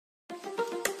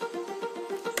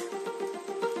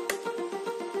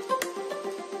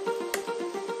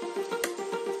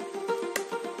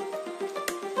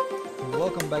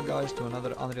welcome back guys to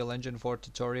another Unreal Engine 4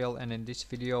 tutorial, and in this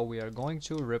video we are going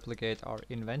to replicate our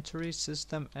inventory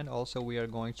system, and also we are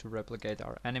going to replicate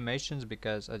our animations,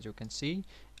 because as you can see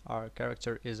our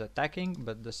character is attacking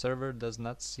but the server does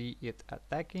not see it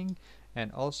attacking,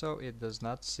 and also it does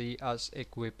not see us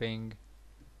equipping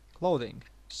clothing.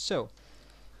 So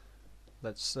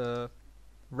let's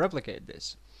replicate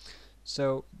this.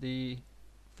 So the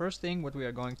first thing what we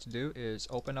are going to do is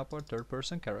open up our third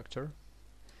person character,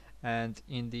 and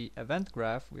in the event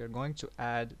graph we are going to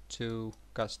add two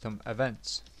custom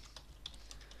events.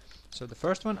 So the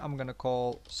first one I'm gonna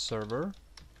call server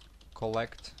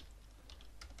collect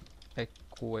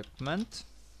equipment,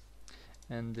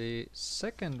 and the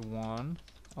second one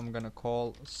I'm gonna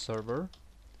call server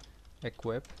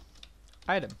equip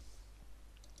item.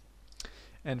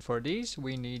 And for these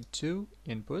we need two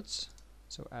inputs,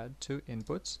 so add two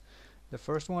inputs. The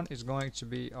first one is going to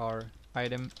be our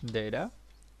item data,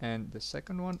 and the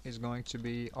second one is going to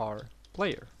be our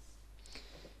player.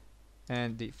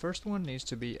 And the first one needs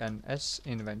to be an S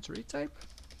inventory type,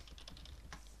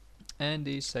 and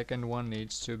the second one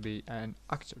needs to be an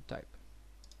actor type,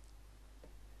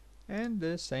 and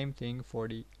the same thing for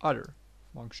the other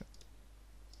function.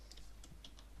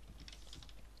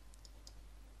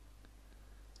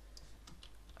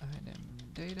 Item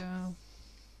data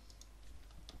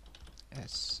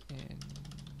S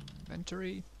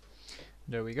inventory.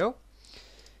 There we go.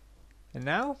 And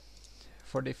now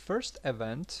for the first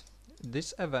event,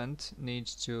 this event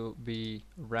needs to be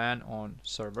ran on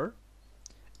server,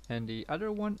 and the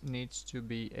other one needs to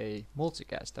be a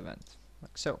multicast event,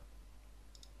 like so.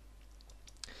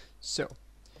 So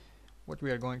what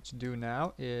we are going to do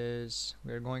now is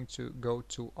we are going to go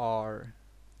to our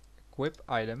equip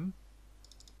item,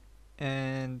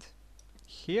 and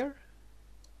here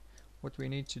what we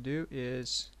need to do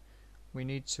is we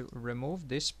need to remove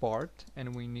this part,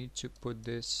 and we need to put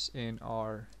this in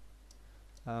our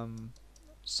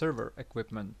server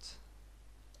equipment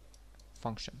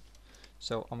function.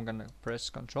 So I'm gonna press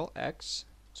Ctrl X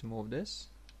to move this,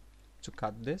 to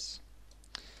cut this,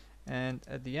 and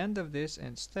at the end of this,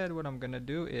 instead what I'm gonna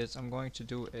do is I'm going to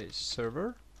do a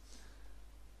server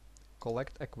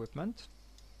collect equipment,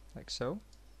 like so.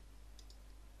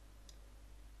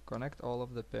 Connect all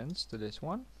of the pins to this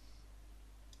one,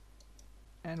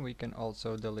 and we can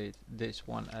also delete this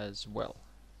one as well.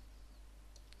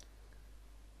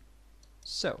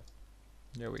 So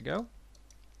there we go.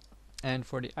 And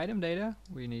for the item data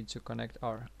we need to connect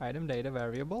our item data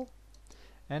variable,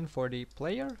 and for the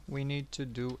player we need to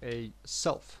do a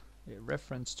self, a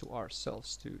reference to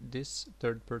ourselves, to this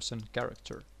third person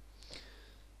character.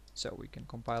 So we can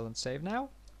compile and save now.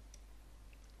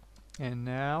 And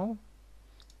now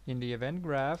in the event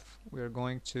graph we are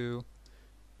going to,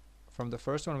 from the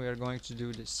first one we are going to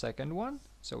do the second one.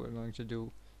 So we're going to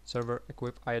do server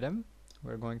equip item,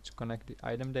 we're going to connect the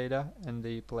item data and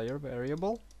the player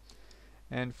variable,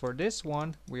 and for this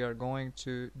one we are going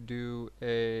to do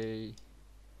a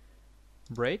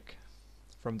break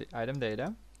from the item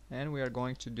data, and we are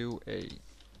going to do a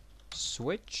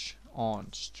switch on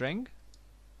string,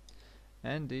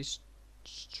 and this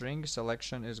string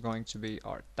selection is going to be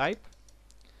our type,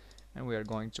 and we are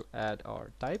going to add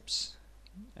our types,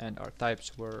 and our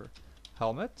types were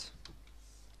helmet,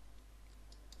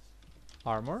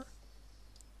 armor,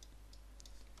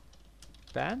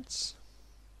 pants,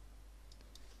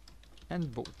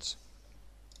 and boots.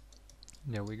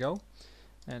 There we go.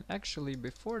 And actually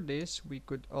before this we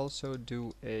could also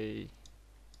do a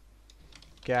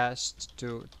cast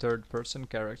to third person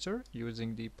character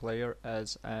using the player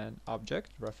as an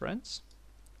object reference,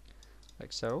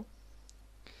 like so.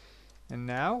 And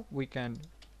now we can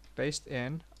paste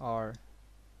in our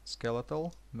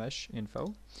skeletal mesh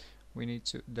info. We need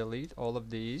to delete all of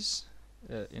these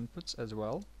inputs as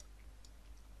well,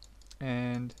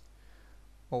 and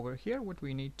over here what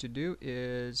we need to do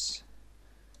is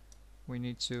we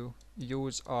need to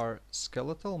use our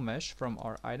skeletal mesh from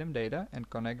our item data and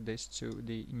connect this to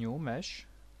the new mesh,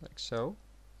 like so.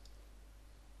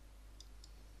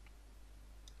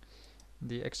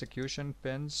 The execution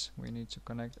pins, we need to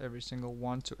connect every single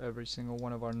one to every single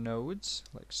one of our nodes,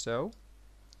 like so.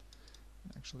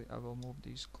 Actually I will move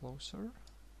these closer,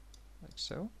 like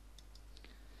so.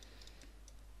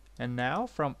 And now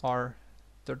from our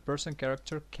third person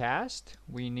character cast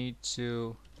we need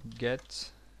to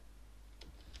get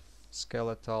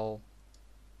skeletal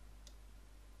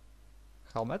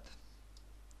helmet,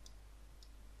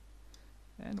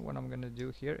 and what I'm gonna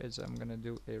do here is I'm gonna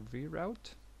do a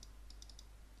reroute,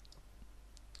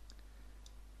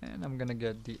 and I'm gonna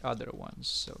get the other ones.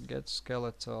 So get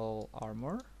skeletal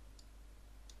armor,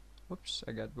 Oops,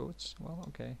 I got boots. Well,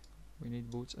 okay, we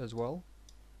need boots as well.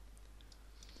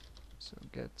 So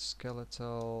get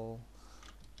skeletal.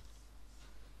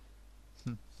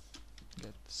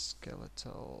 Get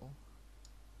skeletal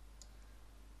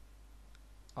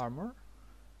armor.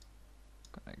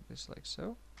 Connect this like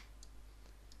so.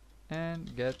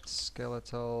 And get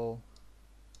skeletal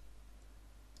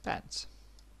pants.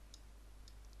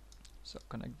 So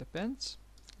connect the pants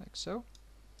like so.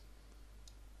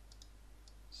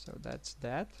 So that's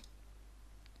that.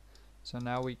 So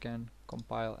now we can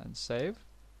compile and save.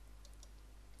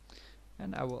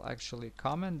 And I will actually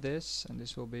comment this, and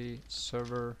this will be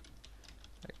server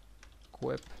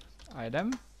equip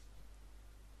item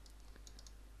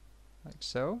like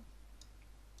so.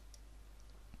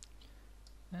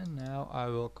 And now I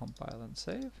will compile and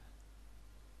save.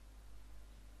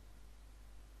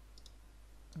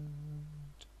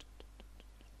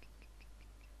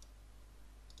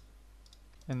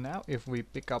 And now if we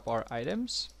pick up our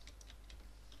items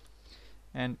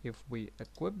and if we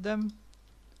equip them,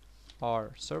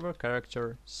 our server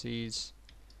character sees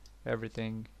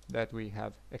everything that we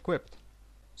have equipped.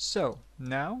 So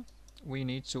now we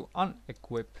need to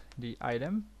unequip the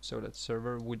item so that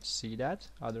server would see that,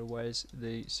 otherwise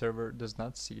the server does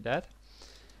not see that.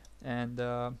 And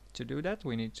to do that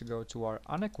we need to go to our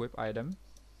unequip item,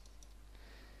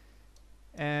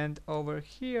 and over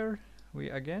here we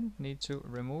again need to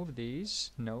remove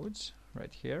these nodes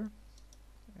right here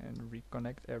and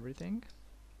reconnect everything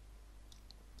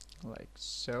like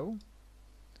so.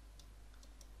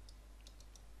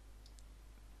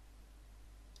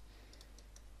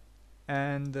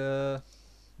 And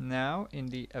now in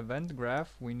the event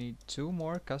graph we need 2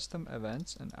 more custom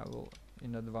events, and I will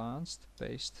in advanced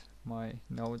paste my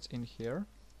nodes in here,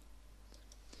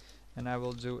 and I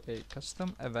will do a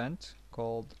custom event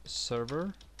called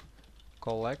server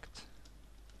collect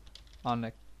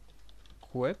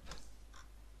unequip,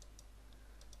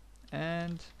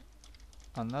 and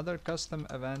another custom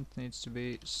event needs to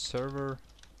be server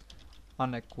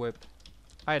unequip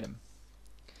item,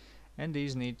 and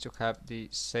these need to have the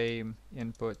same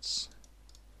inputs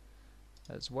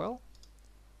as well.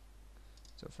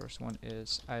 So first one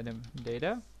is item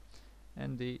data,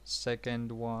 and the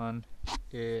second one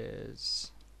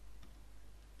is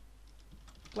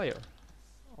player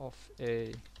of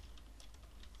a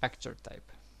actor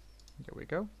type. There we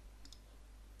go.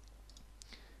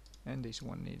 And this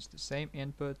one needs the same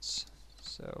inputs,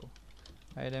 so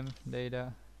item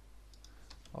data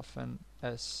of an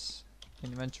S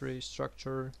inventory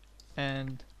structure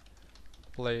and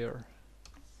player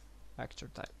actor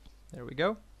type. There we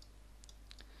go.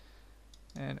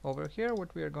 And over here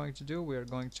what we are going to do, we are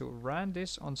going to run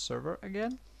this on server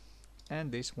again,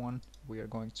 and this one we are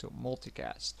going to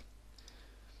multicast.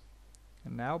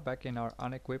 And now back in our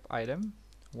unequip item,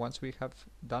 once we have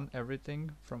done everything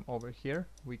from over here,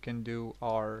 we can do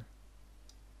our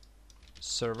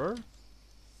server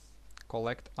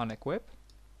collect unequip,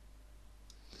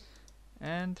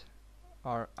 and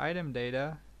our item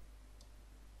data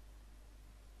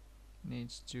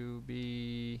needs to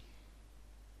be,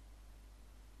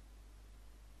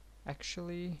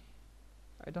 actually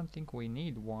I don't think we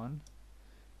need one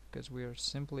because we are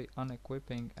simply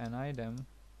unequipping an item.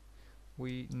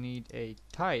 We need a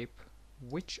type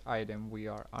which item we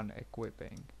are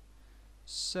unequipping.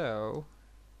 So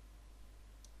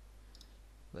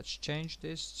let's change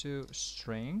this to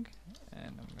string,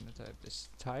 and I'm gonna type this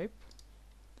type,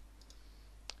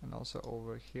 and also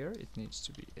over here it needs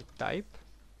to be a type.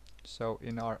 So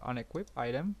in our unequip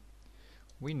item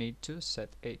we need to set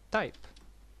a type.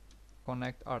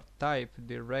 Connect our type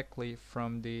directly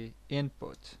from the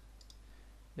input.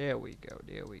 There we go,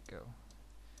 there we go.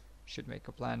 Should make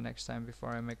a plan next time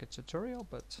before I make a tutorial,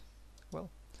 but well,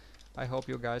 I hope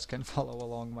you guys can follow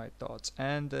along my thoughts.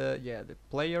 And yeah, the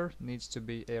player needs to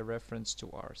be a reference to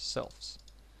ourselves,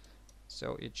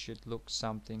 so it should look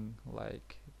something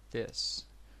like this.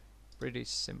 Pretty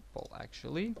simple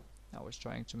actually. I was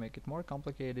trying to make it more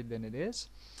complicated than it is.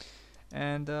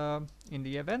 And in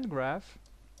the event graph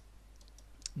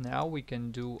now we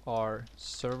can do our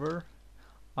server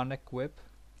unequip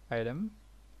item,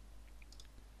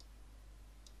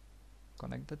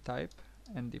 connect the type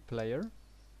and the player,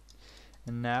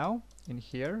 and now in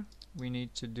here we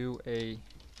need to do a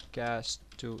cast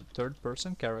to third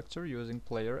person character using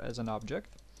player as an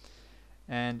object,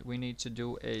 and we need to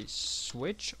do a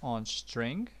switch on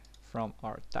string from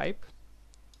our type.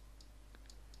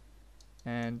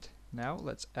 And now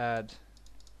let's add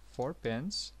 4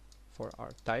 pins for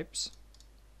our types.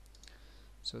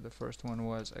 So the first one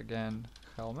was again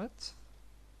helmet,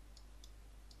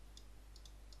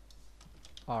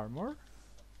 armor,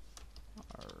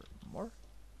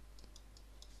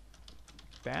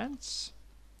 pants,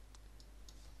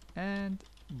 and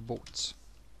boots.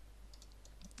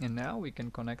 And now we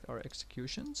can connect our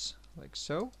executions like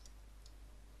so.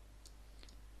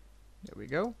 There we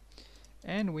go.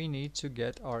 And we need to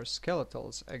get our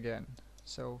skeletals again.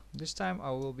 So this time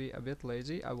I will be a bit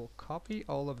lazy. I will copy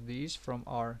all of these from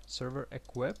our server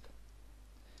equip,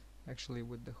 actually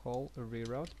with the whole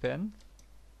reroute pin,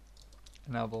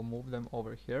 and I will move them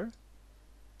over here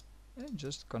and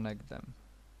just connect them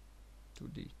to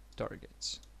the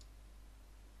targets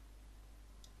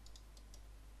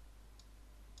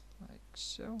like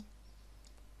so.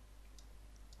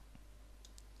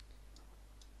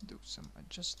 Do some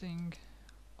adjusting.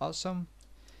 Awesome.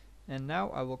 And now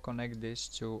I will connect this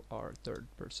to our third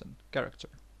person character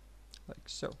like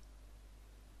so.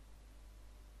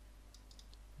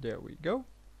 There we go.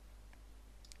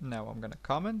 Now I'm gonna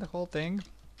comment the whole thing,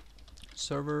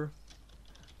 server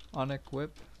unequip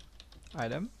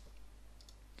item,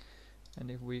 and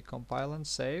if we compile and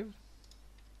save,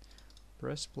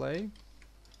 press play,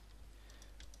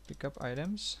 pick up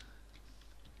items,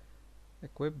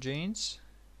 equip jeans,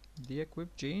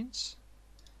 de-equip jeans,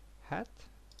 hat.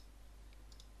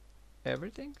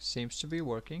 Everything seems to be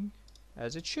working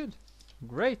as it should.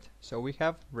 Great! So we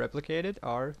have replicated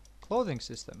our clothing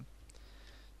system.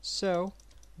 So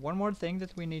one more thing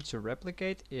that we need to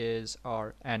replicate is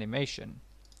our animation.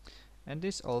 And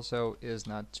this also is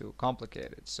not too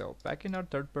complicated. So back in our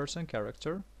third person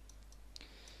character,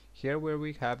 here where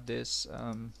we have this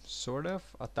sort of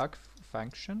attack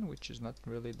function, which is not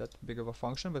really that big of a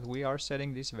function, but we are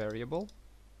setting this variable.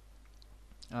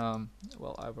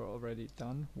 Well, I've already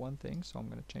done one thing, so I'm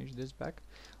going to change this back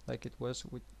like it was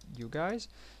with you guys.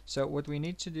 So what we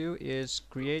need to do is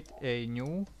create a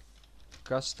new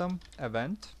custom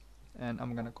event, and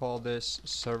I'm going to call this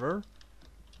server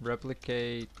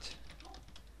replicate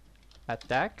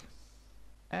attack,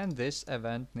 and this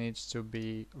event needs to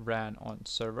be ran on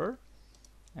server,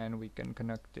 and we can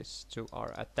connect this to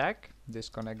our attack,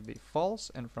 disconnect the false,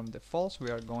 and from the false we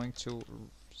are going to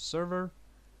server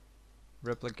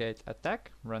replicate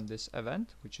attack, run this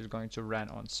event, which is going to run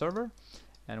on server.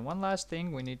 And one last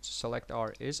thing, we need to select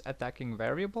our is attacking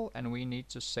variable, and we need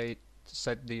to set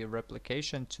the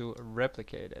replication to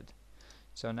replicated.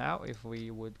 So now if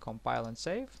we would compile and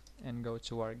save and go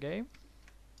to our game,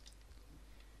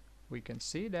 we can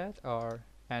see that our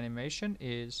animation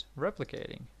is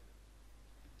replicating.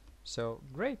 So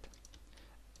great,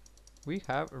 we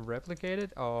have replicated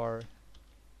our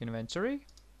inventory,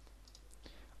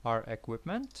 our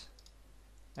equipment,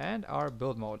 and our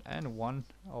build mode, and one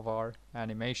of our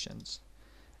animations.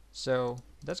 So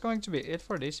that's going to be it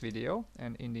for this video,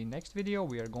 and in the next video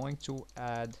we are going to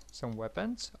add some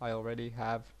weapons. I already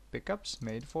have pickups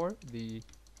made for the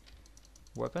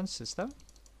weapon system,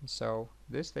 so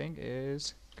this thing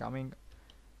is coming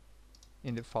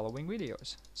in the following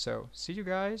videos. So see you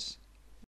guys